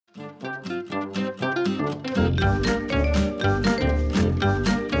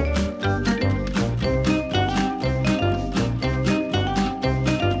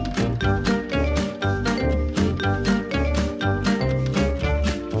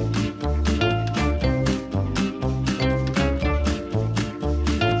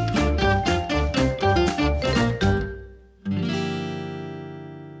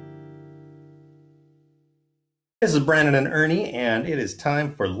This is Brandon and Ernie, and it is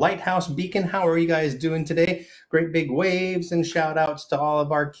time for Lighthouse Beacon. How are you guys doing today? Great big waves and shout outs to all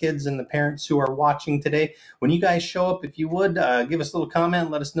of our kids and the parents who are watching today. When you guys show up, if you would, give us a little comment,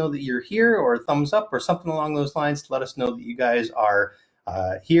 let us know that you're here, or a thumbs up or something along those lines to let us know that you guys are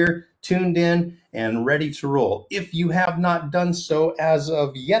here, tuned in, and ready to roll. If you have not done so as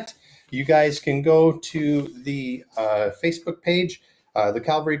of yet, you guys can go to the Facebook page, the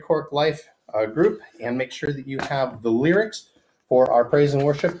Calvary Cork Life group, and make sure that you have the lyrics for our praise and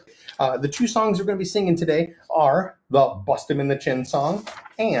worship. The two songs we're going to be singing today are the Bust 'Em in the Chin song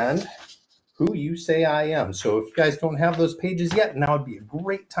and Who You Say I Am. So if you guys don't have those pages yet, now would be a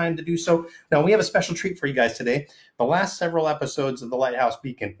great time to do so. Now we have a special treat for you guys today. The last several episodes of the Lighthouse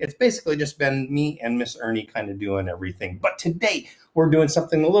Beacon, it's basically just been me and Miss Ernie kind of doing everything. But today we're doing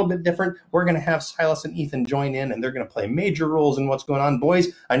something a little bit different. We're going to have Silas and Ethan join in, and they're going to play major roles in what's going on. Boys,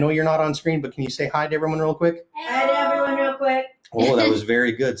 I know you're not on screen, but can you say hi to everyone real quick? Hi to everyone real quick. Oh, that was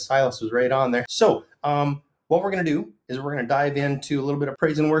very good. Silas was right on there. So what we're going to do is we're going to dive into a little bit of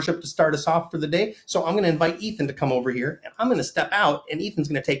praise and worship to start us off for the day. So I'm going to invite Ethan to come over here, and I'm going to step out, and Ethan's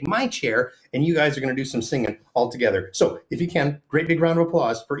going to take my chair, and you guys are going to do some singing all together. So if you can, great big round of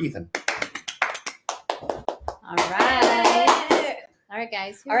applause for Ethan. All right. All right,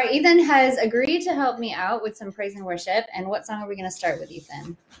 guys. All right, Ethan has agreed to help me out with some praise and worship. And what song are we going to start with,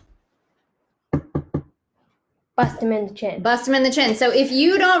 Ethan? Bust 'em in the chin. Bust 'em in the chin. So if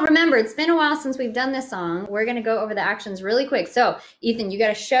you don't remember, it's been a while since we've done this song. We're going to go over the actions really quick. So, Ethan, you got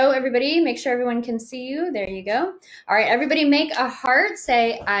to show everybody. Make sure everyone can see you. There you go. All right, everybody make a heart.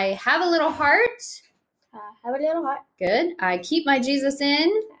 Say, I have a little heart. Have a little heart. Good. I keep my Jesus in.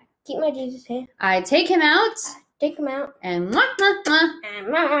 Keep my Jesus in. I take him out. Take him out. And mwah, mwah,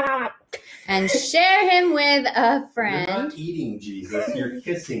 mwah, and share him with a friend. You're not eating Jesus, you're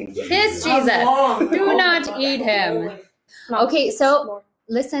kissing Jesus. Kiss Jesus. Do not eat him. Okay, so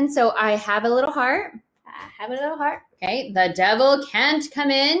listen. So I have a little heart. I have a little heart. Okay, the devil can't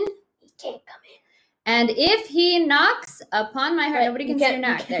come in. He can't come in. And if he knocks upon my heart, nobody can see your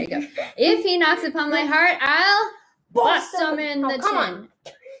knock. There you go. If he knocks upon my heart, I'll bust him in the chin.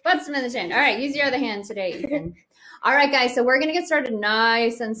 Bust him in the chin. All right, use your other hand today, Ethan. All right, guys, so we're going to get started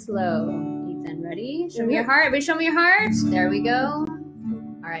nice and slow. Ethan, ready? Show me your heart. Everybody show me your heart. There we go.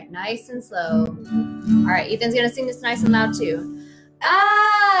 All right, nice and slow. All right, Ethan's going to sing this nice and loud, too.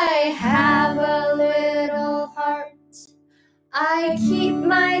 I have a little heart. I keep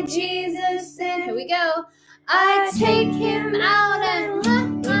my Jesus in. Here we go. I take him out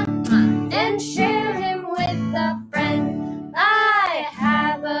and share him with a friend. I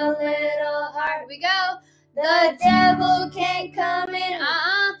have a little heart. Here we go. The devil can't come in,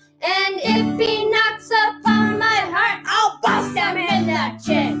 and if he knocks upon my heart, I'll bust him in the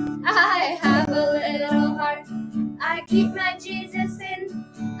chin. I have a little heart. I keep my Jesus in.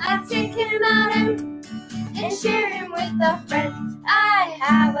 I take him out and share him with a friend. I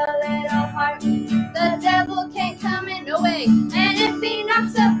have a little heart. The devil can't come in, no way. And if he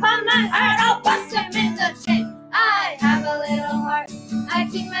knocks upon my heart, I'll bust him in the chin. I have a little heart. I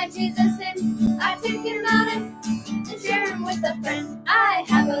keep my Jesus in. I take him out and share him with a friend. I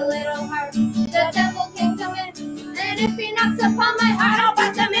have a little heart. The devil can't come in. And if he knocks upon my heart, I'll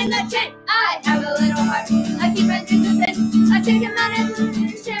bust him in the chin. I have a little heart. I keep my Jesus in. I take him out and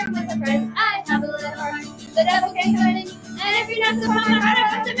share him with a friend. I have a little heart. The devil can't come in. And if he knocks upon my heart, I'll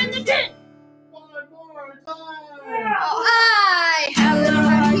bust him in the chin. I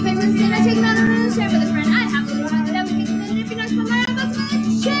have a little heart. I keep my Jesus in. I take him out and share him with a friend. I have a little heart. The devil can't come in. And if he knocks upon my heart, I'll bust him in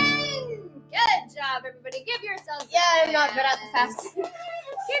the chin. Good job, everybody. Give yourselves I'm not good at the fast. Give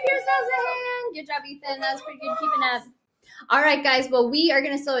yourselves a hand. Good job, Ethan. That was pretty good keeping up. All right, guys. Well, we are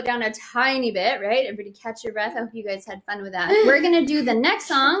going to slow it down a tiny bit, right? Everybody catch your breath. I hope you guys had fun with that. We're going to do the next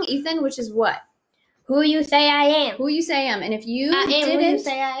song, Ethan, which is what? Who you say I am. Who you say I am. And if you I am didn't, who you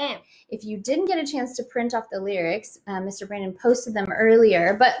say I am. If you didn't get a chance to print off the lyrics, Mr. Brandon posted them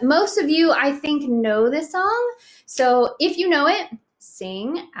earlier. But most of you, I think, know this song. So if you know it,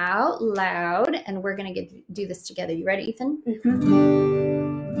 sing out loud, and we're going to do this together. You ready, Ethan? Mm-hmm.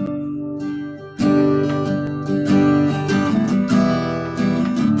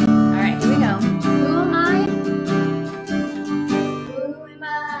 All right, here we go. Who am I? Who am I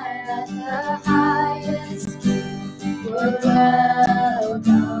at the highest? Would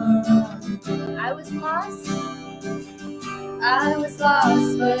welcome. I was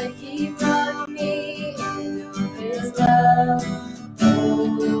lost, but he brought me in his love.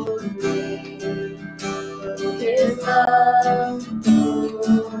 His love.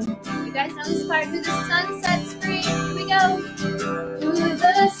 You guys know this part. Who the sun sets free. Here we go. Who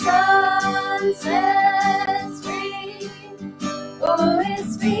the sun sets free.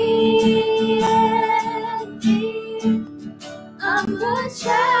 is free indeed. I'm a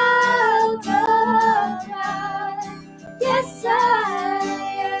child of God. Yes, I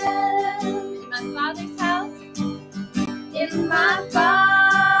am. In my Father's house. In my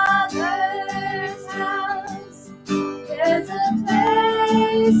Father's house. There's a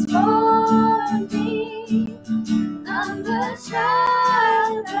place for me. I'm a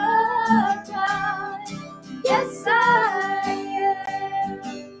child of God. Yes, I am.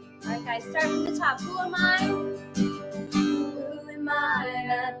 Alright, guys, start from the top. Who am I? Who am I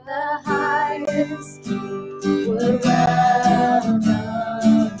at the highest? Would welcome me.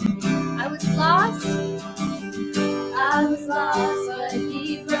 I was lost, but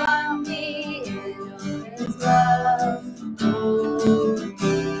He brought me in His love. Oh,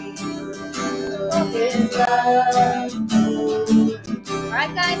 His love.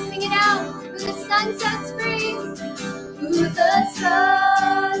 Alright, guys, sing it out. Who the sun sets free. Who the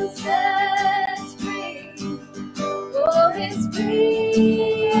sun sets free. Oh, is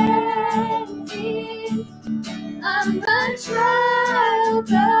free indeed. I'm a child of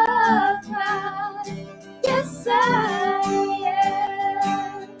God. Yes, I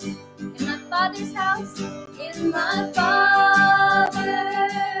am. In my Father's house. In my Father's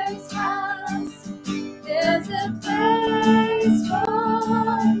house. There's a place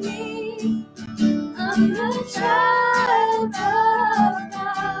for me. I'm a child of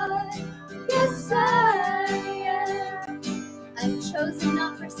God. Yes, I am. I'm chosen,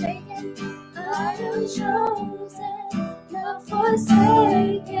 not forsaken. I am chosen, not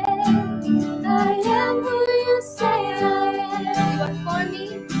forsaken. I am who you say I am.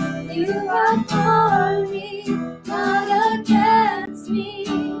 You are for me, not against me.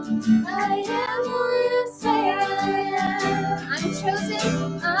 I am who you say I am. I'm chosen,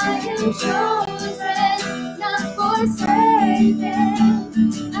 I am chosen, not forsaken.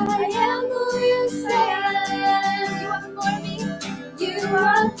 I am who you say I am. You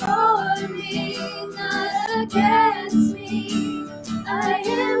are for me, not against me. I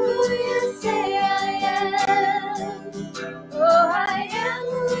am who you say I am. Oh, I am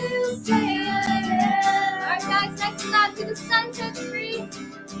who you say I am. Alright, guys, next and loud, who the sun sets free.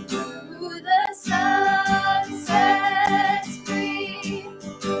 Who the sun sets free.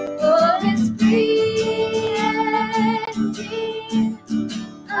 Oh, it's free indeed.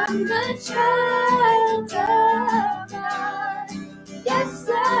 I'm a child of God. Yes,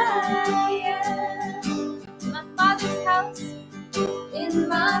 I am. In my Father's house. In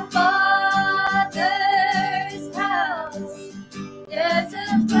my Father's house. There's a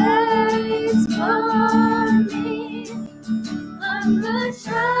place for me. I'm a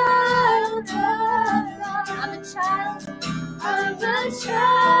child of God. I'm a child. I'm a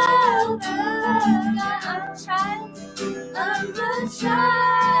child of God. I'm a child. I'm a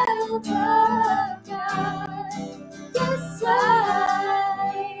child of God. Yes, I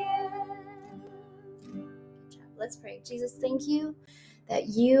am. Let's pray. Jesus, thank you that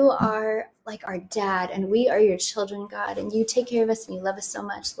you are like our dad and we are your children, God, and you take care of us and you love us so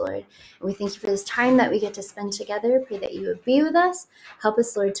much, Lord. And we thank you for this time that we get to spend together. Pray that you would be with us. Help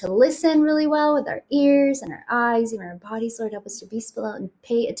us, Lord, to listen really well with our ears and our eyes, even our bodies, Lord. Help us to be still and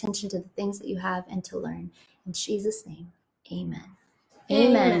pay attention to the things that you have and to learn. In Jesus' name, amen.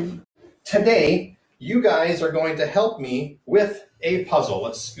 Amen. Today, you guys are going to help me with a puzzle.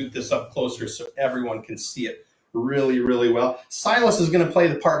 Let's scoot this up closer so everyone can see it really, really well. Silas is going to play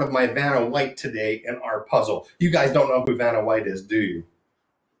the part of my Vanna White today in our puzzle. You guys don't know who Vanna White is, do you?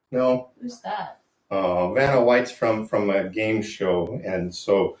 No? Who's that? Vanna White's from a game show, and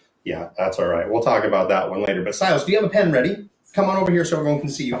so, yeah, that's all right. We'll talk about that one later. But Silas, do you have a pen ready? Come on over here so everyone can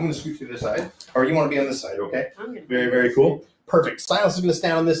see you. I'm going to scoot to this side, or you want to be on this side, okay? Very, very cool. Perfect. Silas is going to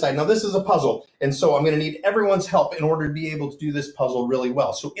stand on this side. Now, this is a puzzle, and so I'm going to need everyone's help in order to be able to do this puzzle really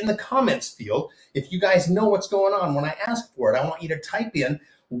well. So in the comments field, if you guys know what's going on, when I ask for it, I want you to type in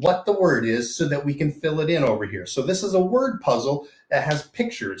what the word is so that we can fill it in over here. So this is a word puzzle that has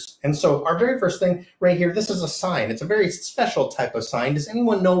pictures. And so our very first thing right here, this is a sign. It's a very special type of sign. Does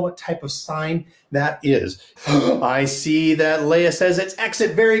anyone know what type of sign that is? I see that Leah says it's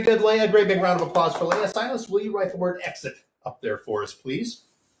exit. Very good, Leah. Great big round of applause for Leah. Silas, will you write the word exit up there for us, please?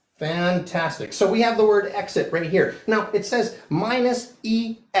 Fantastic. So we have the word exit right here. Now it says minus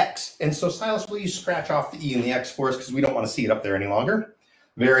EX. And so Silas, will you scratch off the E and the X for us because we don't want to see it up there any longer?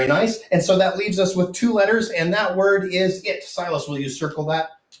 Very nice. And so that leaves us with two letters, and that word is it. Silas, will you circle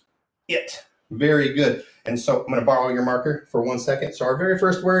that? It. Very good. And so I'm going to borrow your marker for 1 second. So our very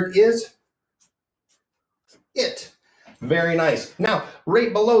first word is it. Very nice. Now,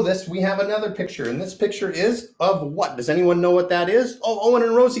 right below this, we have another picture, and this picture is of what? Does anyone know what that is? Oh, Owen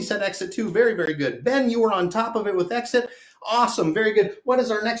and Rosie said exit too. Very, very good. Ben, you were on top of it with exit. Awesome. Very good. What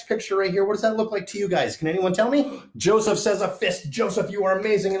is our next picture right here? What does that look like to you guys? Can anyone tell me? Joseph says a fist. Joseph, you are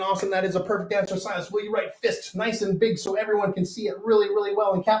amazing and awesome. That is a perfect answer. Silas, will you write fist nice and big so everyone can see it really, really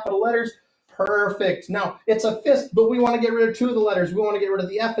well in capital letters? Perfect. Now, it's a fist, but we want to get rid of two of the letters. We want to get rid of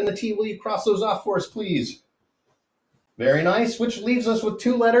the F and the T. Will you cross those off for us, please? Very nice, which leaves us with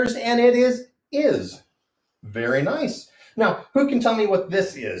two letters, and it is. Very nice. Now, who can tell me what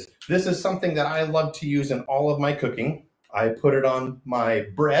this is? This is something that I love to use in all of my cooking. I put it on my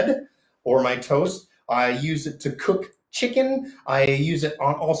bread or my toast. I use it to cook chicken. I use it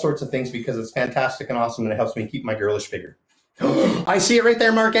on all sorts of things because it's fantastic and awesome, and it helps me keep my girlish figure. I see it right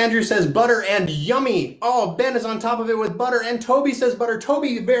there. Mark Andrew says butter and yummy. Oh, Ben is on top of it with butter, and Toby says butter.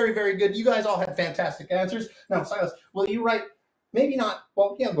 Toby, very, very good. You guys all had fantastic answers. Now, Silas, will you write, maybe not,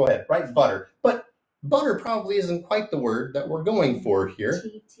 well, yeah, go ahead, write butter. But butter probably isn't quite the word that we're going for here.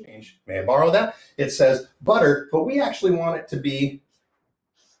 May I borrow that? It says butter, but we actually want it to be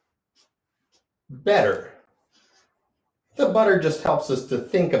better. The butter just helps us to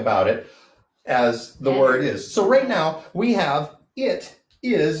think about it as the word is. So right now we have it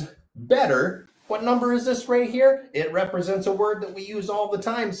is better. What number is this right here? It represents a word that we use all the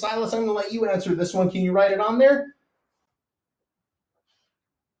time. Silas, I'm going to let you answer this one. Can you write it on there?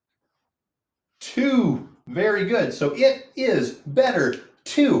 2. Very good. So it is better.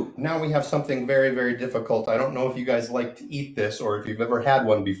 2. Now we have something very, very difficult. I don't know if you guys like to eat this or if you've ever had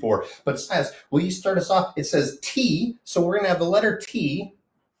one before, but Silas, will you start us off? It says T, so we're going to have the letter T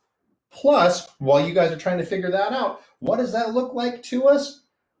plus, while you guys are trying to figure that out, what does that look like to us?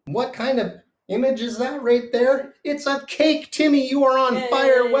 What kind of image is that right there? It's a cake. Timmy, you are on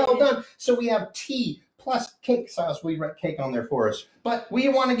fire. Well done. So we have T plus cake. Silas, will you write cake on there for us? But we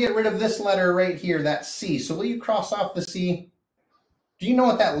want to get rid of this letter right here, that C. So will you cross off the C? Do you know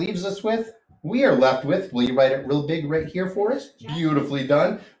what that leaves us with? We are left with, will you write it real big right here for us? Beautifully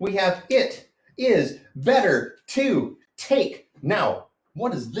done. We have it is better to take. Now,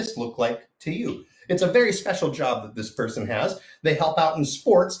 what does this look like to you? It's a very special job that this person has. They help out in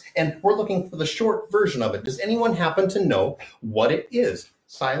sports, and we're looking for the short version of it. Does anyone happen to know what it is?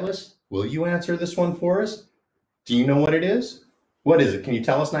 Silas, will you answer this one for us? Do you know what it is? What is it? Can you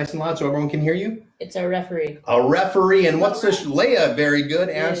tell us nice and loud so everyone can hear you? It's a referee. A referee. And what's this? Leah, very good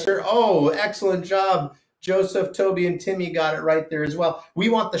answer. Oh, excellent job. Joseph, Toby, and Timmy got it right there as well. We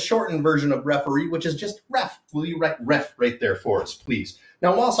want the shortened version of referee, which is just ref. Will you write ref right there for us, please?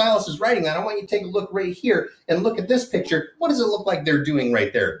 Now, while Silas is writing that, I want you to take a look right here and look at this picture. What does it look like they're doing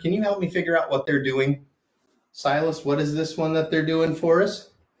right there? Can you help me figure out what they're doing? Silas, what is this one that they're doing for us?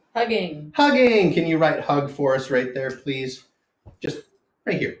 Hugging. Hugging. Can you write hug for us right there, please? Just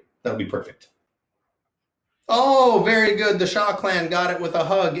right here. That'll be perfect. Oh, very good. The Shaw clan got it with a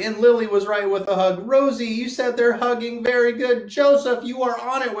hug. And Lily was right with a hug. Rosie, you said they're hugging. Very good. Joseph, you are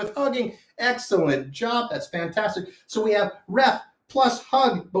on it with hugging. Excellent job. That's fantastic. So we have ref plus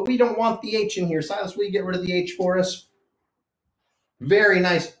hug, but we don't want the H in here. Silas, will you get rid of the H for us? Very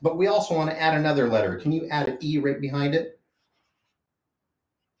nice. But we also want to add another letter. Can you add an E right behind it?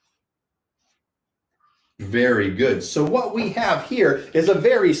 Very good. So what we have here is a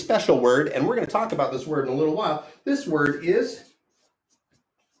very special word, and we're going to talk about this word in a little while. This word is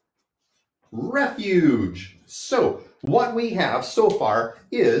refuge. So what we have so far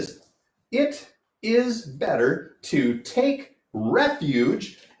is it is better to take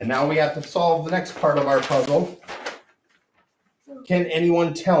refuge. And now we have to solve the next part of our puzzle. Can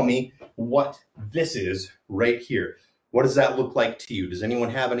anyone tell me what this is right here? What does that look like to you? Does anyone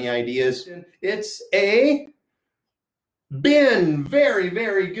have any ideas? It's a bin. Very,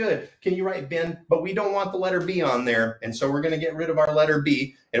 very good. Can you write bin? But we don't want the letter B on there. And so we're going to get rid of our letter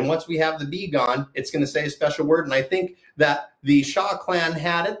B. And once we have the B gone, it's going to say a special word. And I think that the Shaw clan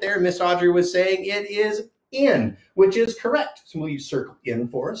had it there. Miss Audrey was saying it is in, which is correct. So will you circle in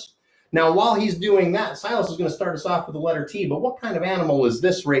for us? Now, while he's doing that, Silas is going to start us off with the letter T. But what kind of animal is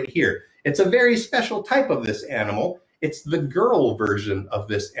this right here? It's a very special type of this animal. It's the girl version of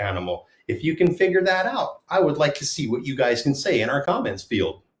this animal. If you can figure that out, I would like to see what you guys can say in our comments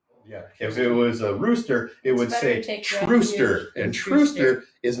field. Yeah, if it was a rooster, it would say trooster. And trooster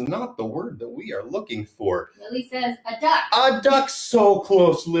is not the word that we are looking for. Lily says a duck. A duck, so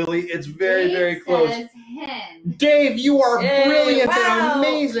close, Lily. It's very, Dave very close. Says hen. Dave, you are brilliant wow. and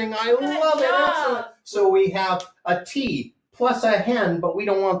amazing. I love it. Excellent. So we have a T plus a hen, but we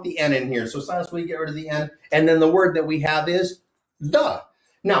don't want the N in here. So Silas, will you get rid of the N? And then the word that we have is the.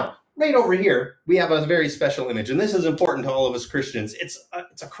 Now, right over here, we have a very special image, and this is important to all of us Christians. It's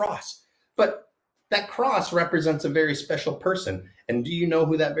a cross, but that cross represents a very special person. And do you know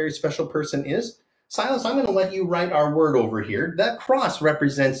who that very special person is? Silas, I'm going to let you write our word over here. That cross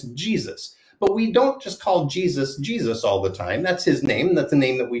represents Jesus. But we don't just call Jesus Jesus all the time. That's his name. That's the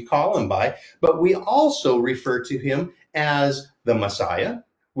name that we call him by. But we also refer to him as the Messiah.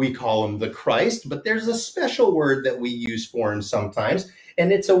 We call him the Christ. But there's a special word that we use for him sometimes.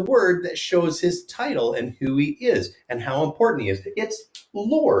 And it's a word that shows his title and who he is and how important he is. It's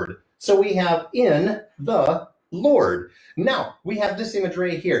Lord. So we have in the Lord. Now, we have this image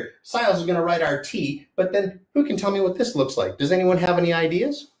right here. Silas is going to write our T, but then who can tell me what this looks like? Does anyone have any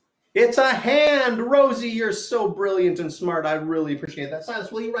ideas? It's a hand. Rosie, you're so brilliant and smart. I really appreciate that.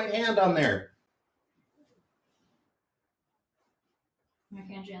 Silas, will you write hand on there? Mark,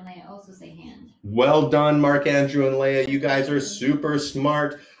 Andrew, and Leah also say hand. Well done, Mark, Andrew, and Leah. You guys are super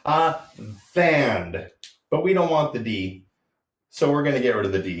smart. Vand. But we don't want the D, so we're going to get rid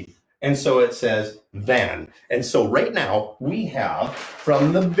of the D. And so it says van. And so right now we have,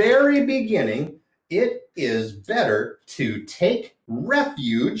 from the very beginning, it is better to take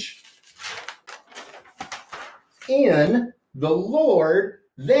refuge in the Lord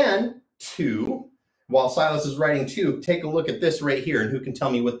than to, while Silas is writing to, take a look at this right here. And who can tell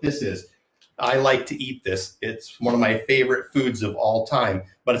me what this is? I like to eat this. It's one of my favorite foods of all time.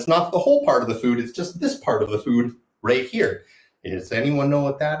 But it's not the whole part of the food. It's just this part of the food right here. Does anyone know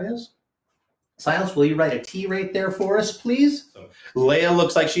what that is? Silas, will you write a T right there for us, please? So, Leah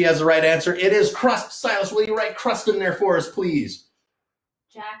looks like she has the right answer. It is crust. Silas, will you write crust in there for us, please?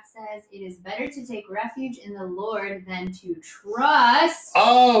 Jack says it is better to take refuge in the Lord than to trust.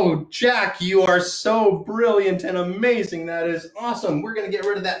 Oh, Jack, you are so brilliant and amazing. That is awesome. We're going to get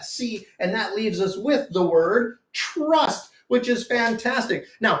rid of that C, and that leaves us with the word trust, which is fantastic.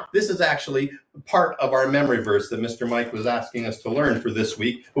 Now, this is actually part of our memory verse that Mr. Mike was asking us to learn for this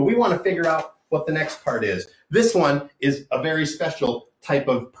week, but we want to figure out what the next part is. This one is a very special type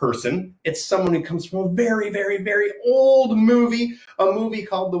of person. It's someone who comes from a very, very, very old movie, a movie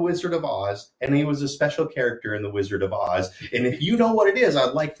called The Wizard of Oz, and he was a special character in The Wizard of Oz. And if you know what it is,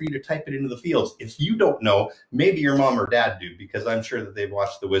 I'd like for you to type it into the fields. If you don't know, maybe your mom or dad do, because I'm sure that they've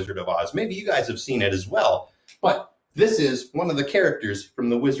watched The Wizard of Oz. Maybe you guys have seen it as well. But this is one of the characters from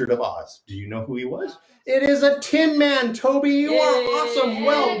The Wizard of Oz. Do you know who he was? It is a Tin Man. Toby, you are awesome.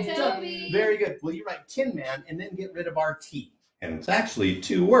 Well done. Very good. Will you write Tin Man and then get rid of our T? And it's actually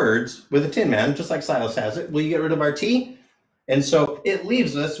two words with a Tin Man, just like Silas has it. Will you get rid of our T? And so it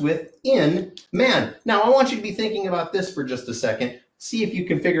leaves us with in man. Now, I want you to be thinking about this for just a second. See if you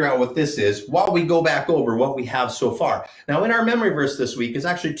can figure out what this is while we go back over what we have so far. Now, in our memory verse this week is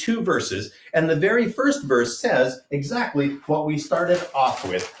actually two verses, and the very first verse says exactly what we started off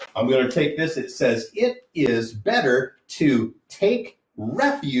with. I'm going to take this. It says, it is better to take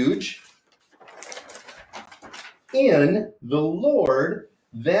refuge in the Lord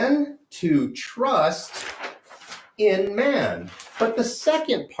than to trust in man. But the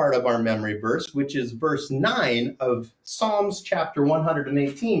second part of our memory verse, which is verse 9 of Psalms chapter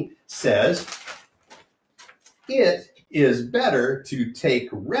 118, says, it is better to take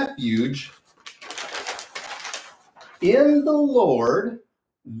refuge in the Lord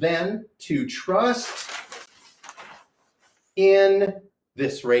than to trust in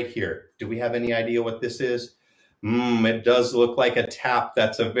this right here. Do we have any idea what this is? It does look like a tap.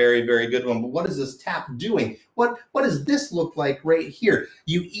 That's a very, very good one. But what is this tap doing? What does this look like right here?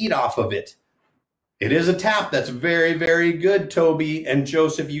 You eat off of it. It is a tap. That's very, very good, Toby and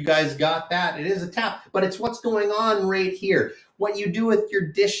Joseph. You guys got that. It is a tap, but it's what's going on right here. What you do with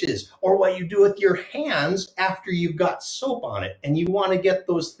your dishes or what you do with your hands after you've got soap on it and you want to get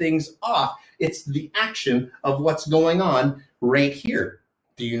those things off. It's the action of what's going on right here.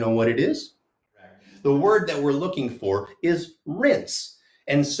 Do you know what it is? The word that we're looking for is rinse.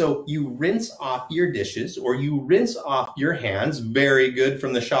 And so you rinse off your dishes or you rinse off your hands. Very good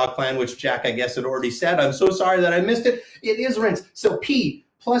from the Shaw clan, which Jack, I guess, had already said. I'm so sorry that I missed it. It is rinse. So P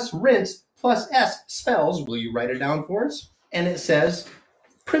plus rinse plus S spells, will you write it down for us? And it says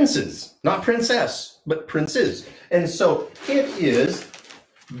princes, not princess, but princes. And so it is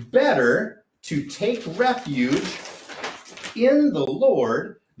better to take refuge in the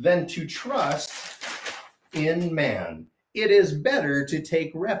Lord than to trust in man. It is better to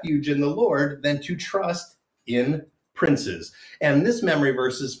take refuge in the Lord than to trust in princes. And this memory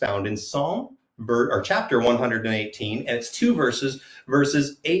verse is found in Psalm or chapter 118, and it's two verses,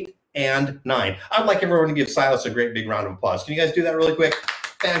 verses 8 and 9. I'd like everyone to give Silas a great big round of applause. Can you guys do that really quick?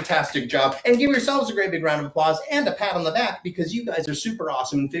 Fantastic job. And give yourselves a great big round of applause and a pat on the back because you guys are super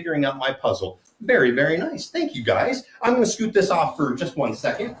awesome in figuring out my puzzle. Very, very nice. Thank you, guys. I'm going to scoot this off for just 1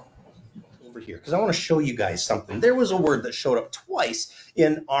 second. Over here, because I want to show you guys something. There was a word that showed up twice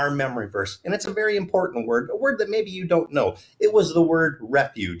in our memory verse, and it's a very important word, a word that maybe you don't know. It was the word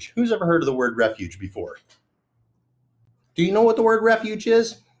refuge. Who's ever heard of the word refuge before? Do you know what the word refuge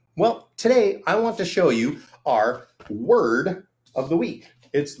is? Well, today I want to show you our word of the week.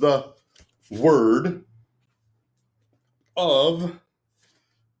 It's the word of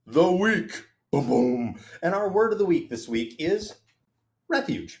the week. Boom, boom. And our word of the week this week is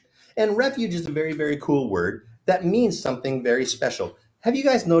refuge. And refuge is a very, very cool word that means something very special. Have you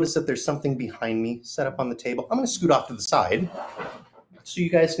guys noticed that there's something behind me set up on the table? I'm going to scoot off to the side so you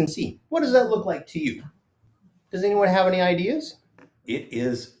guys can see. What does that look like to you? Does anyone have any ideas? It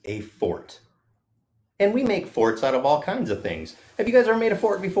is a fort. And we make forts out of all kinds of things. Have you guys ever made a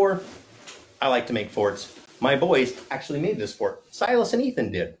fort before? I like to make forts. My boys actually made this fort. Silas and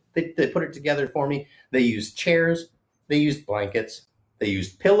Ethan did. They put it together for me. They used chairs. They used blankets. They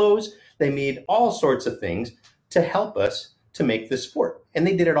used pillows. They made all sorts of things to help us to make this fort. And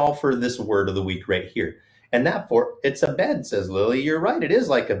they did it all for this word of the week right here. And that fort, it's a bed, says Lily. You're right, it is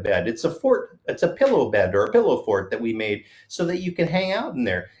like a bed. It's a fort. It's a pillow bed or a pillow fort that we made so that you can hang out in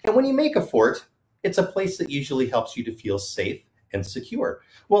there. And when you make a fort, it's a place that usually helps you to feel safe and secure.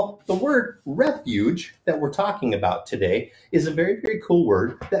 Well, the word refuge that we're talking about today is a very, very cool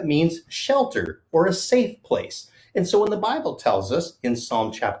word that means shelter or a safe place. And so when the Bible tells us in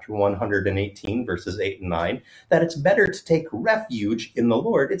Psalm chapter 118, verses 8 and 9, that it's better to take refuge in the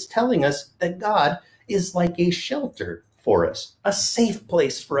Lord, it's telling us that God is like a shelter for us, a safe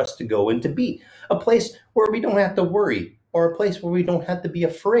place for us to go and to be, a place where we don't have to worry, or a place where we don't have to be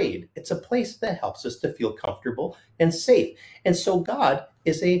afraid. It's a place that helps us to feel comfortable and safe. And so God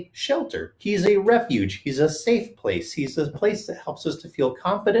is a shelter. He's a refuge. He's a safe place. He's a place that helps us to feel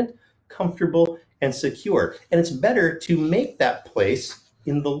confident, comfortable, and secure. And it's better to make that place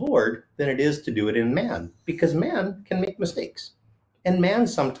in the Lord than it is to do it in man, because man can make mistakes. And man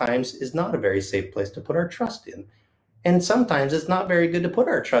sometimes is not a very safe place to put our trust in. And sometimes it's not very good to put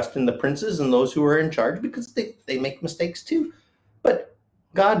our trust in the princes and those who are in charge because they make mistakes too. But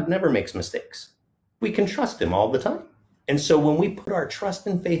God never makes mistakes. We can trust him all the time. And so when we put our trust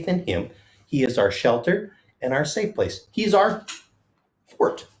and faith in him, he is our shelter and our safe place. He's our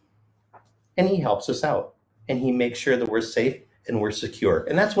fort. And he helps us out. And he makes sure that we're safe and we're secure.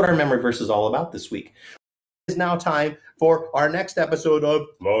 And that's what our memory verse is all about this week. It is now time for our next episode of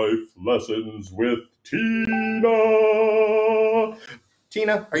Life Lessons with Tina.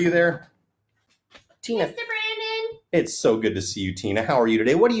 Tina, are you there? Tina. Mr. Brandon. It's so good to see you, Tina. How are you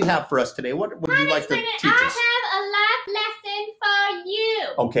today? What do you have for us today? What would you like to teach us? I have a life lesson for you.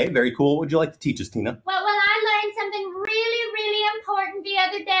 Okay, very cool. What would you like to teach us, Tina? Well, I learned something really, really important the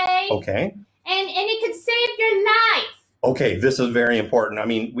other day. Okay. And it could save your life. Okay, this is very important. I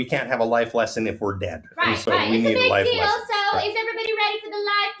mean, we can't have a life lesson if we're dead. Right, and so right. we need a life It's a big deal. lesson. So Right. is everybody ready for the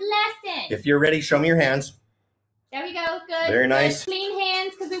life lesson? If you're ready, show me your hands. There we go. Good. Very nice. Good. Clean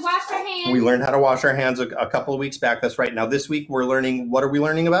hands because we washed our hands. We learned how to wash our hands a couple of weeks back. That's right. Now this week we're learning, what are we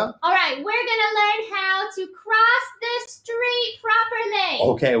learning about? All right, we're going to learn how to cross the street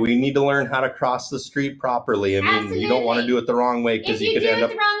properly. Okay, we need to learn how to cross the street properly. I mean, Absolutely. you don't want to do it the wrong way because If you could do end it up,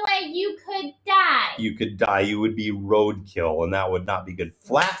 the wrong way, you could die. you could die. You would be roadkill, and that would not be good.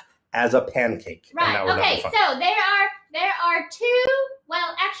 Flat as a pancake. And Right. that would not Okay, be fun. so there are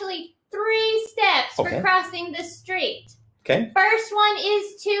actually 3 steps Okay. for crossing the street. Okay. First one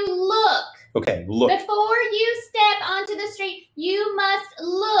is to look. Okay, look. Before you step onto the street, you must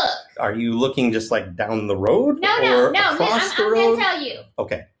look. Are you looking just like down the road? No, or I'm across the going road? to tell you.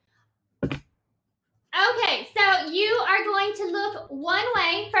 Okay. Okay, so you are going to look one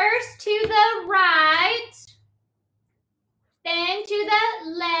way, first to the right, then to the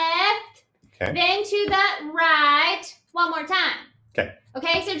left, Okay. then to the right. One more time. Okay.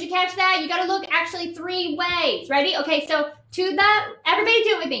 Okay, so did you catch that? You got to look actually 3 ways. Ready? Okay, so everybody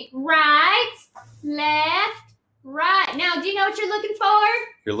do it with me. Right, left, right. Now, do you know what you're looking for?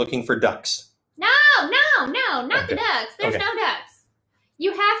 You're looking for ducks. No, not the ducks. There's no ducks.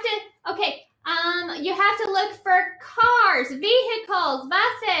 You have to look for cars, vehicles,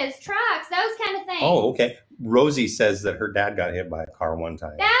 buses, trucks, those kind of things. Oh, okay. Rosie says that her dad got hit by a car one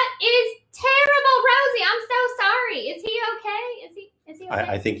time. That is terrible, Rosie. I'm so sorry. Is he okay? Is he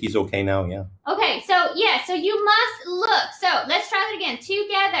okay? I think he's okay now, yeah. Okay, so you must look. So let's try that again.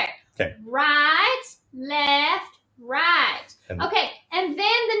 Together. Okay. Right, left, right. And- Okay, and then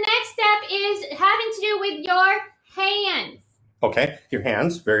the next step is having to do with your hands. Okay, your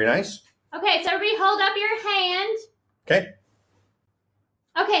hands, very nice. Okay, so everybody hold up your hand. Okay.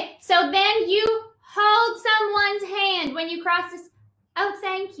 Okay, so then you hold someone's hand when you cross this. Oh,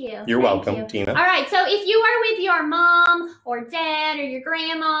 thank you. You're welcome, Tina. All right, so if you are with your mom or dad or your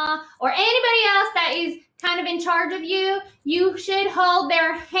grandma or anybody else that is kind of in charge of you, you should hold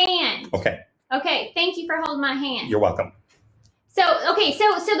their hand. Okay. Okay, thank you for holding my hand. You're welcome. So, okay,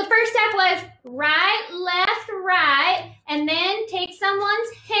 so the first step was right, left, right, and then take someone's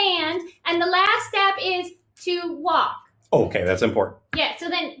hand, and the last step is to walk. Okay, that's important. Yeah, so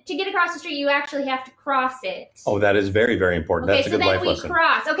then to get across the street, you actually have to cross it. Oh, that is very, very important. Okay, That's a good life lesson. so then we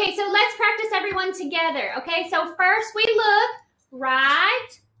cross. Okay, so let's practice everyone together. Okay, so first we look right,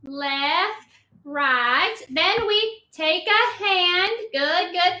 left, right. Then we take a hand.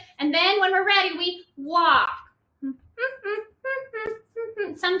 Good, good. And then when we're ready, we walk.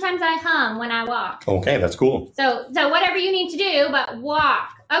 Sometimes I hum when I walk. Okay, that's cool. So whatever you need to do, but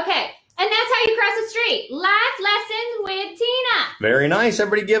walk. Okay. And that's how you cross the street. Life lessons with Tina. Very nice.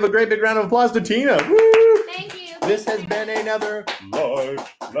 Everybody give a great big round of applause to Tina. Woo! Thank you. This has been another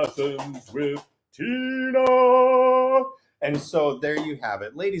Life Lessons with Tina. And so there you have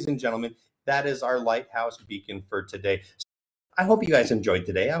it. Ladies and gentlemen, that is our Lighthouse Beacon for today. I hope you guys enjoyed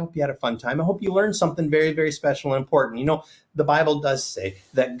today. I hope you had a fun time. I hope you learned something very, very special and important. You know, the Bible does say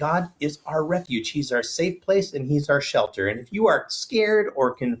that God is our refuge. He's our safe place and he's our shelter. And if you are scared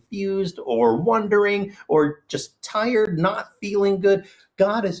or confused or wondering or just tired, not feeling good,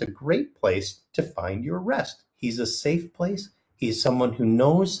 God is a great place to find your rest. He's a safe place. He's someone who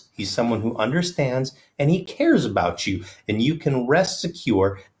knows, he's someone who understands, and he cares about you, and you can rest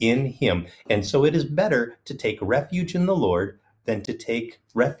secure in him. And so it is better to take refuge in the Lord than to take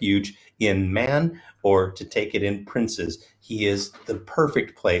refuge in man or to take it in princes. He is the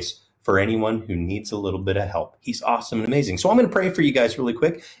perfect place for anyone who needs a little bit of help. He's awesome and amazing. So I'm going to pray for you guys really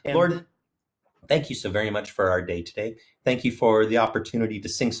quick. And Lord, thank you so very much for our day today. Thank you for the opportunity to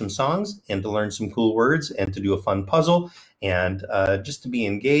sing some songs and to learn some cool words and to do a fun puzzle and just to be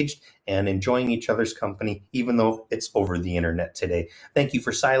engaged and enjoying each other's company, even though it's over the internet today. Thank you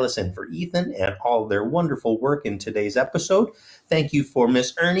for Silas and for Ethan and all their wonderful work in today's episode. Thank you for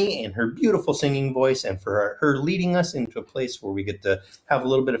Miss Ernie and her beautiful singing voice and for her leading us into a place where we get to have a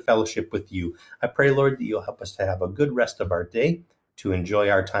little bit of fellowship with you. I pray, Lord, that you'll help us to have a good rest of our day, to enjoy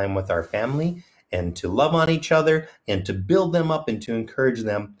our time with our family, and to love on each other and to build them up and to encourage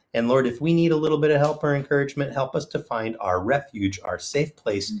them. And Lord, if we need a little bit of help or encouragement, help us to find our refuge, our safe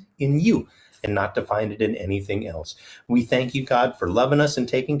place in you and not to find it in anything else. We thank you, God, for loving us and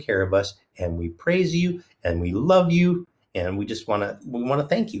taking care of us. And we praise you and we love you. And we just want to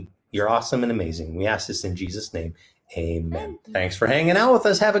thank you. You're awesome and amazing. We ask this in Jesus' name. Amen. Thanks for hanging out with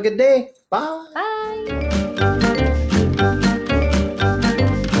us. Have a good day. Bye. Bye.